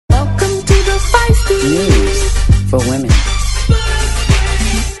News for Women.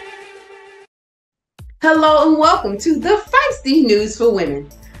 Hello and welcome to the Feisty News for Women.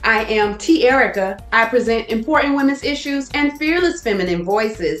 I am T. Erica. I present important women's issues and fearless feminine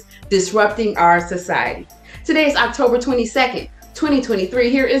voices disrupting our society. Today is October 22nd, 2023.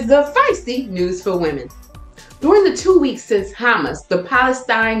 Here is the Feisty News for Women. During the 2 weeks since Hamas, the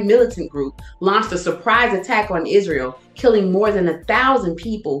Palestine militant group, launched a surprise attack on Israel, killing more than 1,000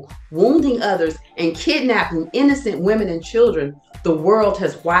 people, wounding others, and kidnapping innocent women and children, the world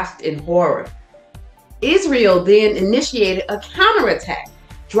has watched in horror. Israel then initiated a counterattack,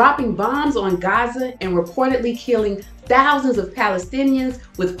 dropping bombs on Gaza and reportedly killing thousands of Palestinians,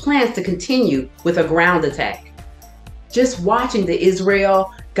 with plans to continue with a ground attack. Just watching the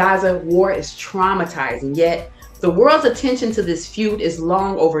Israel-Gaza war is traumatizing, yet the world's attention to this feud is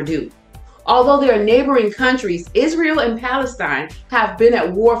long overdue. Although they are neighboring countries, Israel and Palestine have been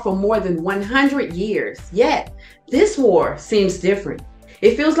at war for more than 100 years, yet this war seems different.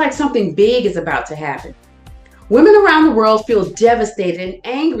 It feels like something big is about to happen. Women around the world feel devastated and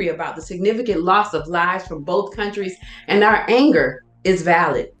angry about the significant loss of lives from both countries, and our anger is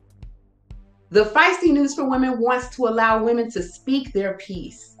valid. The Feisty News for Women wants to allow women to speak their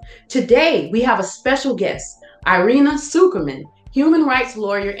piece. Today, we have a special guest, Irina Tsukerman, human rights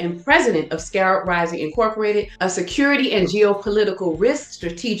lawyer and president of Scarab Incorporated, a security and geopolitical risk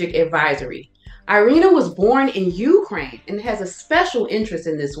strategic advisory. Irina was born in Ukraine and has a special interest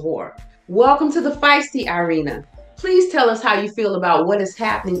in this war. Welcome to the Feisty, Irina. Please tell us how you feel about what is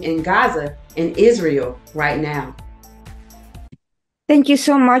happening in Gaza and Israel right now. Thank you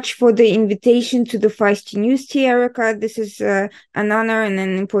so much for the invitation to the Feisty News, T. Erica. This is an honor and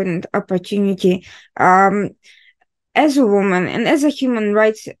an important opportunity. As a woman and as a human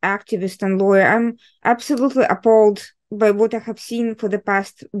rights activist and lawyer, I'm absolutely appalled by what I have seen for the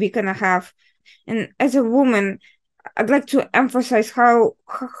past week and a half. And as a woman, I'd like to emphasize how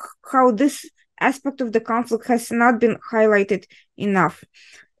this aspect of the conflict has not been highlighted enough.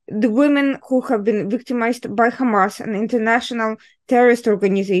 The women who have been victimized by Hamas, an international terrorist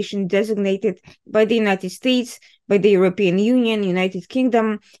organization designated by the United States, by the European Union, United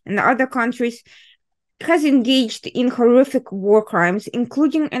Kingdom, and other countries, has engaged in horrific war crimes,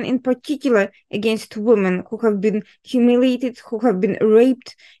 including and in particular against women who have been humiliated, who have been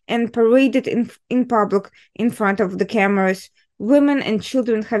raped and paraded in public in front of the cameras. Women and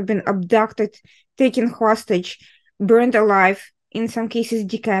children have been abducted, taken hostage, burned alive, in some cases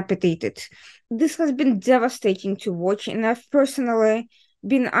decapitated. This has been devastating to watch, and I've personally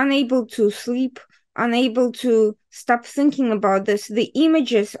been unable to sleep, unable to stop thinking about this. The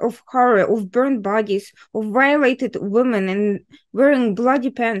images of horror, of burned bodies, of violated women and wearing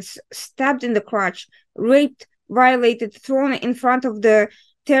bloody pants, stabbed in the crotch, raped, violated, thrown in front of the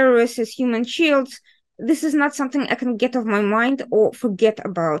terrorists as human shields. This is not something I can get off my mind or forget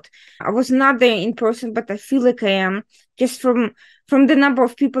about. I was not there in person, but I feel like I am, just from the number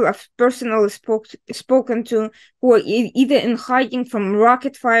of people I've personally spoken to who are either in hiding from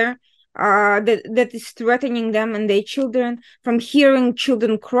rocket fire that is threatening them and their children, from hearing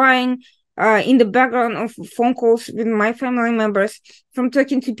children crying in the background of phone calls with my family members, from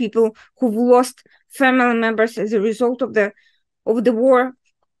talking to people who've lost family members as a result of the war.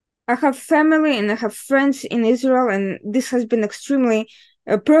 I have family and I have friends in Israel, and this has been extremely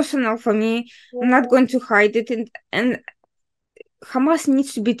personal for me. I'm not going to hide it, and Hamas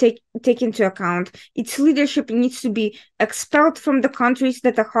needs to be taken into account. Its leadership needs to be expelled from the countries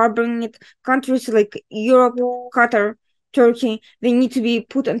that are harboring it. Countries like Europe, Qatar, Turkey, they need to be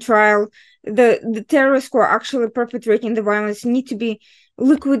put on trial. The terrorists who are actually perpetrating the violence need to be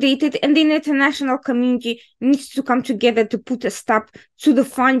liquidated, and the international community needs to come together to put a stop to the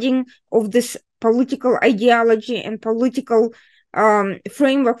funding of this political ideology and political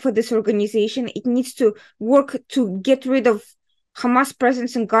framework for this organization. It needs to work to get rid of Hamas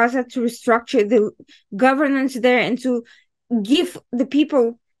presence in Gaza, to restructure the governance there, and to give the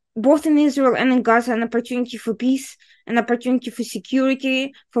people both in Israel and in Gaza an opportunity for peace, an opportunity for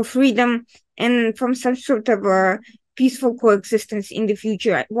security, for freedom, and from some sort of peaceful coexistence in the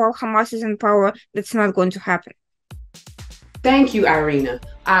future. While Hamas is in power, that's not going to happen. Thank you, Irina.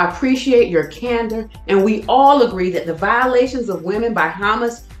 I appreciate your candor, and we all agree that the violations of women by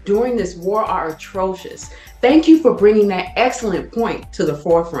Hamas during this war are atrocious. Thank you for bringing that excellent point to the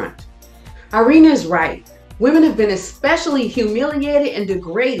forefront. Irina is right. Women have been especially humiliated and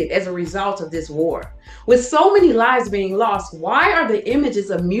degraded as a result of this war. With so many lives being lost, why are the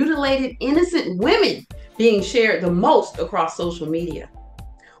images of mutilated innocent women being shared the most across social media?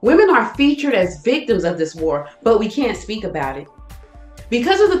 Women are featured as victims of this war, but we can't speak about it.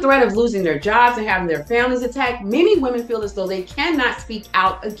 Because of the threat of losing their jobs and having their families attacked, many women feel as though they cannot speak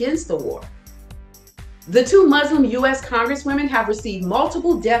out against the war. The two Muslim U.S. Congresswomen have received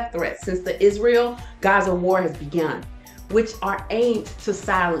multiple death threats since the Israel-Gaza war has begun, which are aimed to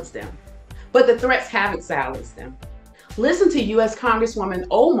silence them. But the threats haven't silenced them. Listen to U.S. Congresswoman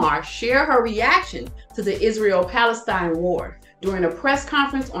Omar share her reaction to the Israel-Palestine war during a press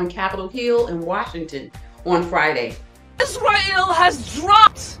conference on Capitol Hill in Washington on Friday. Israel has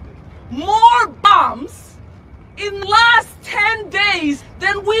dropped more bombs in the last 10 days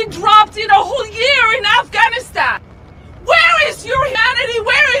than we dropped in a whole year in Afghanistan. Where is your humanity?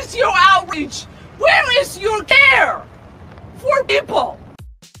 Where is your outreach? Where is your care for people?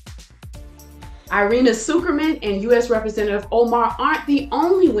 Irina Tsukerman and U.S. Representative Omar aren't the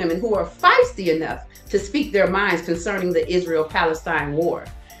only women who are feisty enough to speak their minds concerning the Israel-Palestine war.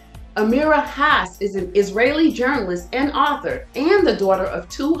 Amira Haas is an Israeli journalist and author and the daughter of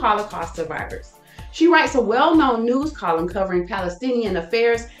two Holocaust survivors. She writes a well-known news column covering Palestinian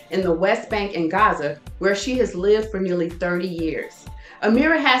affairs in the West Bank and Gaza, where she has lived for nearly 30 years.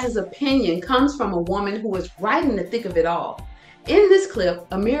 Amira Haas's opinion comes from a woman who is right in the thick of it all. In this clip,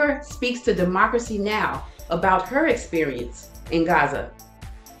 Amira speaks to Democracy Now! About her experience in Gaza.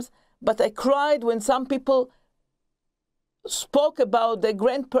 But I cried when some people spoke about their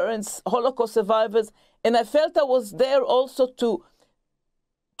grandparents, Holocaust survivors, and I felt I was there also to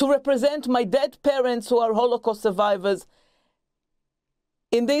represent my dead parents who are Holocaust survivors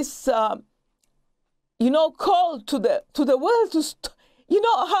in this, call to the world to,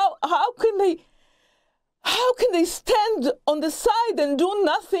 how can they stand on the side and do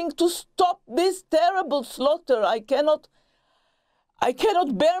nothing to stop this terrible slaughter? I cannot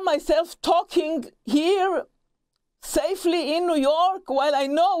bear myself talking here safely in New York while I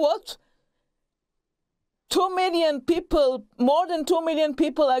know what 2 million people, more than 2 million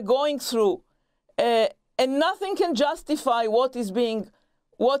people are going through. And nothing can justify what is being,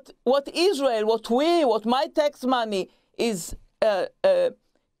 what Israel, what my tax money is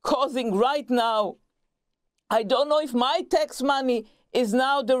causing right now. I don't know if my tax money is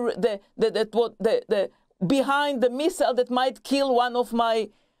now behind the missile that might kill one of my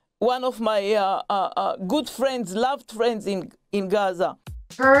good friends, loved friends in Gaza.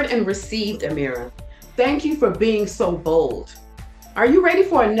 Heard and received, Amira. Thank you for being so bold. Are you ready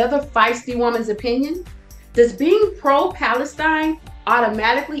for another feisty woman's opinion? Does being pro-Palestine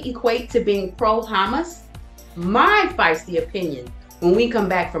automatically equate to being pro-Hamas? My feisty opinion when we come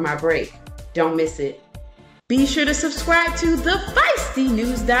back from our break. Don't miss it. Be sure to subscribe to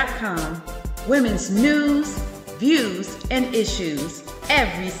thefeistynews.com. Women's news, views, and issues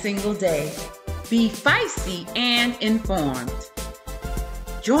every single day. Be feisty and informed.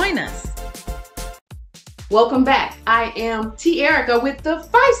 Join us. Welcome back. I am T. Erica with the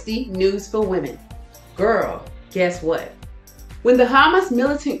Feisty News for Women. Girl, guess what? When the Hamas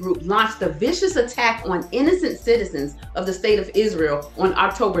militant group launched a vicious attack on innocent citizens of the state of Israel on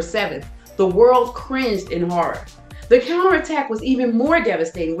October 7th, the world cringed in horror. The counterattack was even more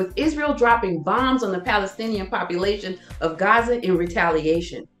devastating, with Israel dropping bombs on the Palestinian population of Gaza in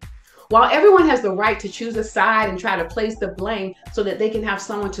retaliation. While everyone has the right to choose a side and try to place the blame so that they can have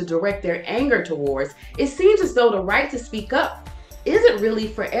someone to direct their anger towards, it seems as though the right to speak up isn't really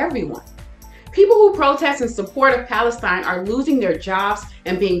for everyone. People who protest in support of Palestine are losing their jobs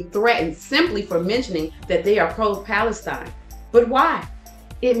and being threatened simply for mentioning that they are pro-Palestine. But why?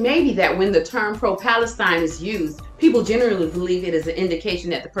 It may be that when the term pro-Palestine is used, people generally believe it is an indication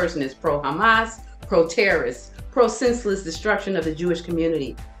that the person is pro-Hamas, pro-terrorist, pro-senseless destruction of the Jewish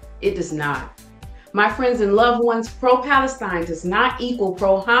community. It does not. My friends and loved ones, pro-Palestine does not equal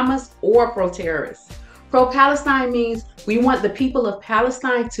pro-Hamas or pro-terrorist. Pro-Palestine means we want the people of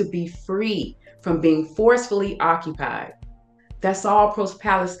Palestine to be free from being forcefully occupied. That's all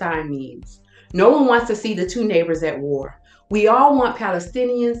pro-Palestine means. No one wants to see the two neighbors at war. We all want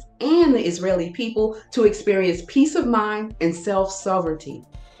Palestinians and the Israeli people to experience peace of mind and self-sovereignty.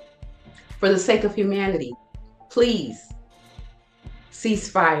 For the sake of humanity, please, cease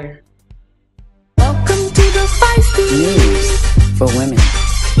fire. Welcome to the Feisty News for Women.